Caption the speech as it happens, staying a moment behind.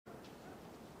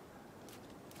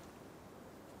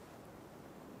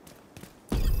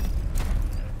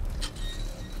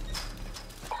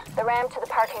The ramp to the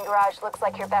parking garage looks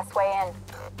like your best way in.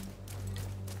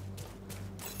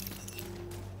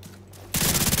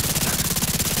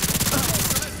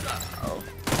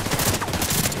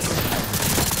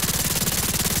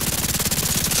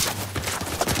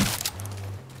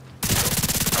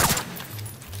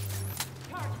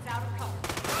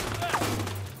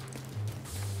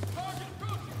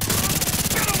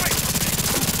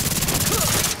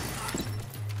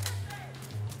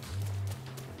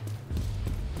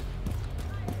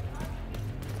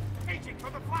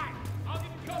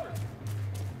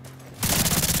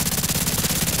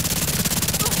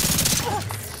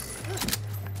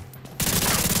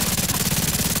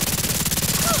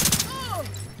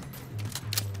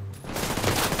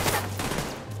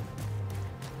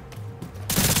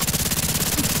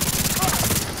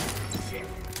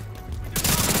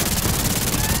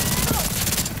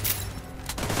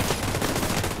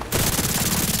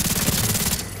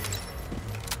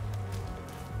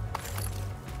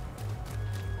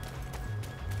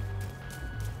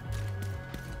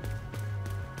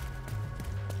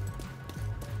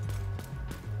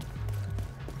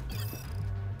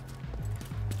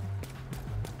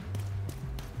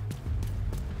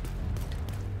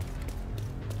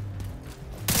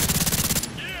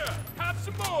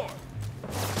 Some more!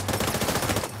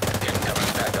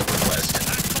 Incoming backup request.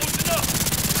 That's close enough!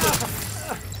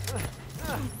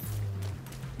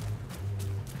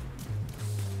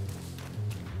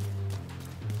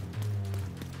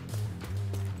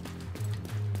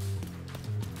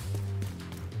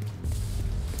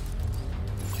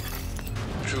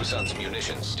 True Sun's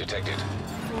munitions detected.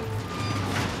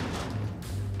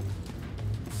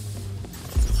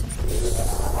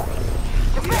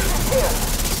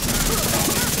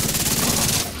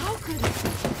 How could it?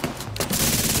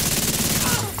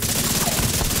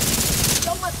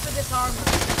 So much for this armor.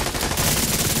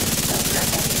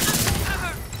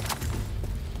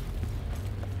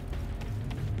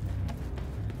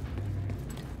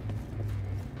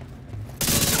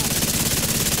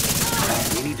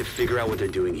 We need to figure out what they're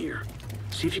doing here.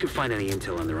 See if you can find any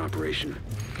intel on their operation.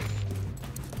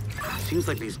 Seems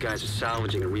like these guys are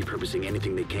salvaging and repurposing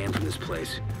anything they can from this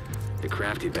place. They're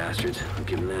crafty bastards, I'll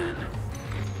give them that.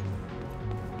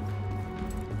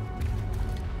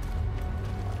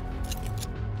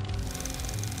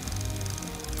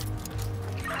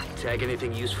 Tag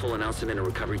anything useful and I'll send in a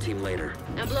recovery team later.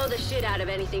 And blow the shit out of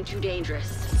anything too dangerous.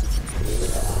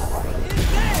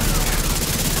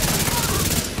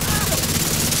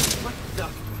 What the?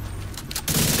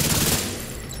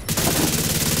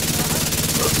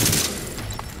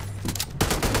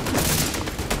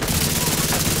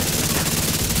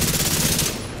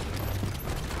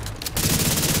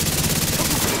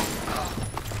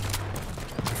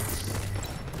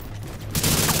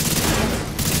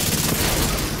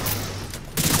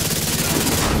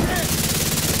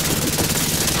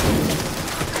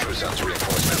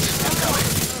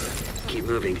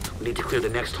 Moving. We need to clear the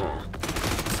next hall.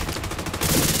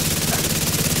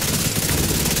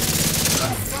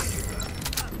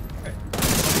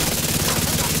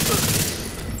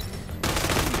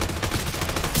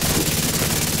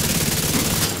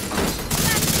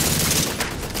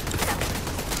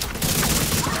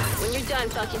 When you're done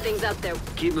fucking things up there.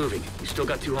 Keep moving. We still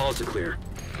got 2 halls to clear.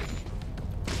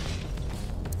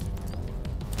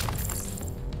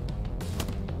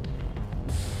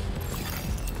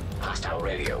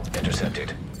 Radio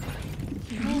intercepted.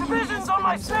 Division's on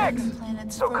my 6!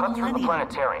 So cut through the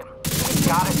planetarium. We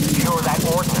gotta secure that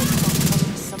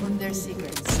ordnance. Some of their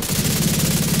secrets.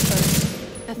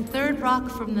 First, the third rock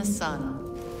from the sun.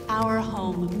 Our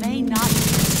home may not be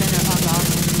the center of our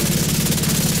universe.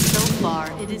 So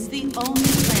far, it is the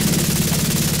only planet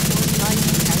where life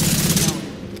has been known.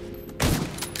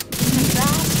 In the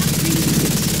vast reaches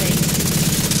of space,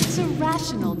 it's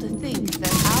irrational to think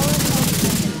that our home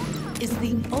planet is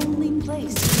the only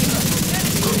place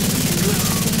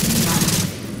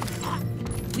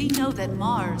we know that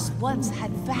Mars once had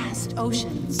vast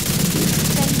oceans,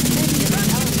 that many of the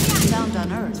elements found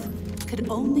on Earth could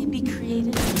only be created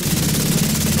in the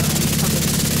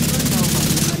supernova.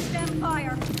 Stand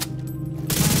fire!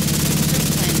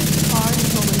 Our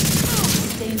planet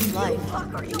sustains life.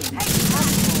 Are you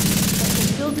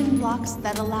The building blocks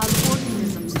that allowed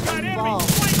organisms to evolve.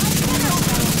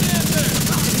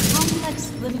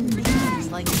 Complex living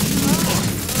beings like you are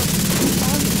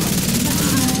nothing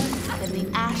more than the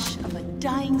ash of a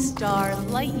dying star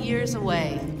light years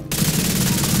away.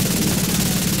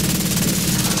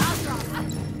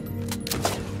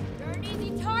 You're an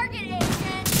easy target,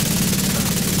 Agent!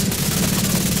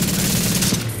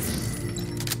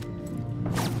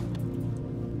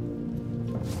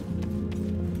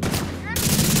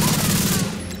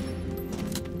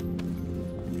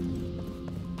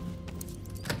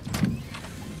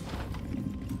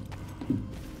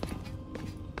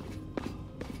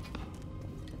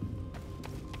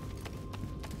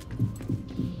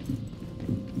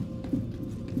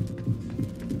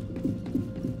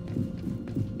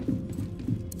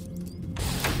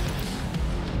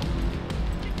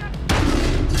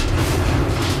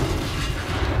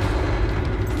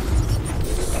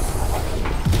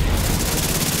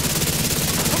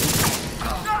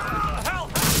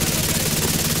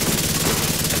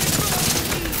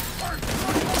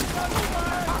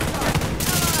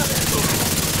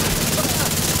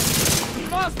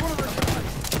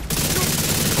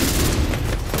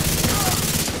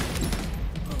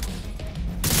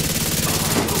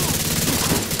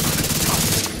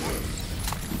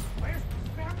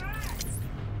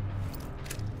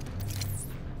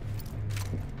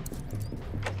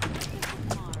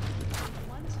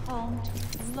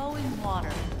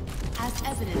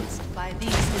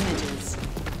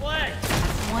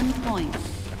 one point,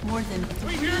 more than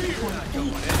 3.8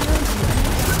 billion.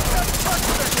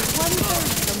 One-third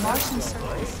of the Martian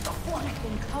surface has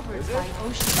been covered by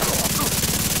ocean.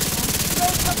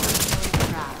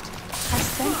 Craft has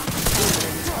sensed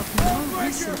evidence of more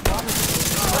recent waterways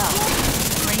as well,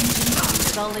 ranging from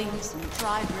gullies and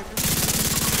dry rivers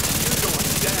to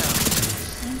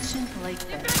ancient lake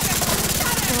beds.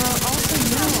 There are also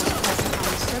minerals present on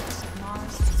the surface of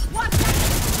Mars.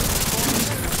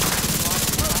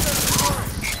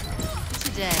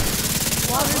 Today,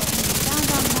 water can be found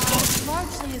on Mars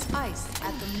largely as ice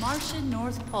at the Martian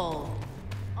North Pole,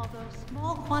 although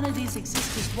small quantities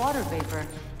exist as water vapor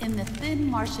in the thin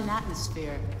Martian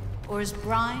atmosphere, or as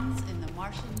brines in the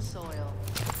Martian soil.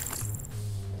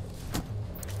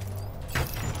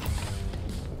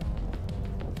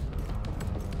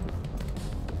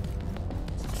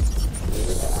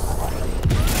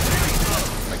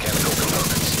 Mechanical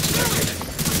components detected.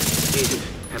 Agent,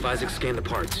 have Isaac scan the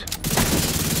parts.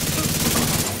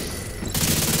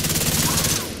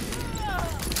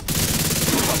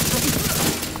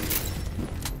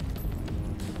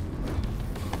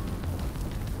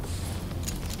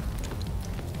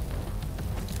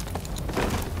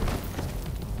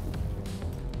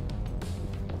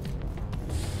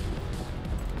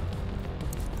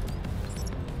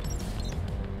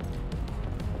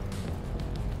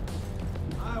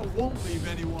 I won't leave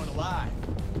anyone alive.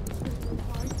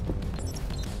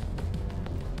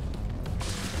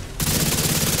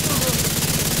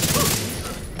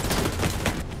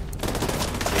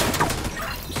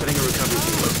 I'm setting a recovery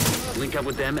team. Link up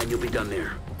with them and you'll be done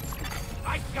there.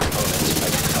 Components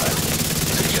identified.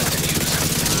 Suggested use.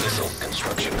 Missile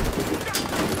construction.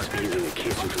 Must be using a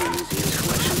casing from the museum's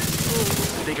collection.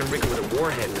 If they can rig it with a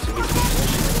warhead and this immune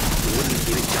propulsion, it wouldn't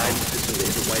need a guidance system to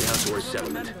hit the White House or a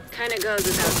settlement. Kinda goes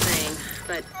without saying,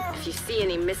 but if you see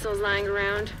any missiles lying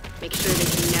around, make sure they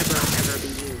can never, ever be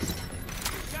used.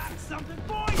 Got something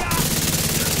for ya!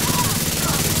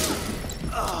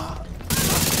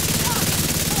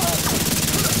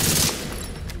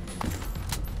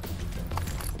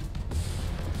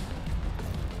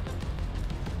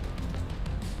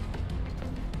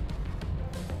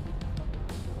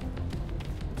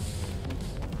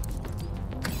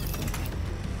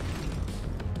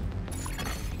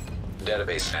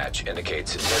 Database match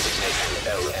indicates designation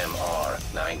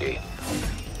LMR-90.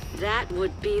 That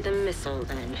would be the missile,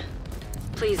 then.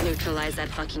 Please neutralize that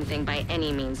fucking thing by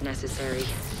any means necessary.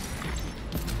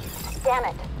 Damn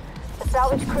it. The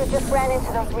salvage crew just ran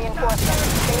into those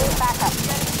reinforcements. They need backup.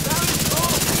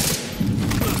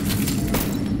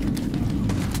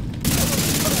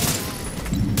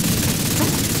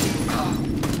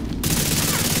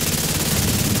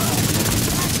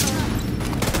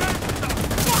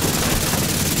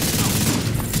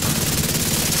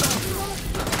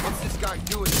 What's this guy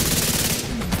doing?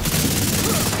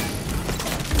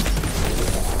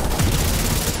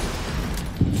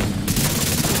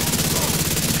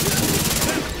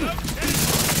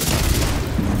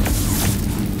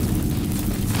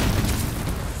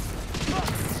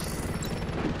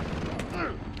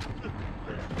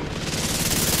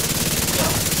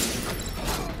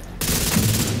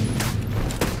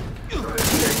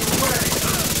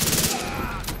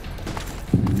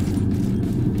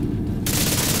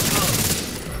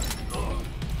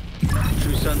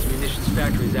 Sun's munitions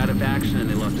factory is out of action and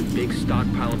they left a big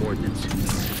stockpile of ordnance.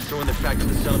 Throwing the fact that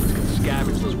the settlements can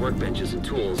scavenge those workbenches and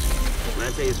tools, and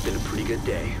that day has been a pretty good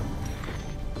day.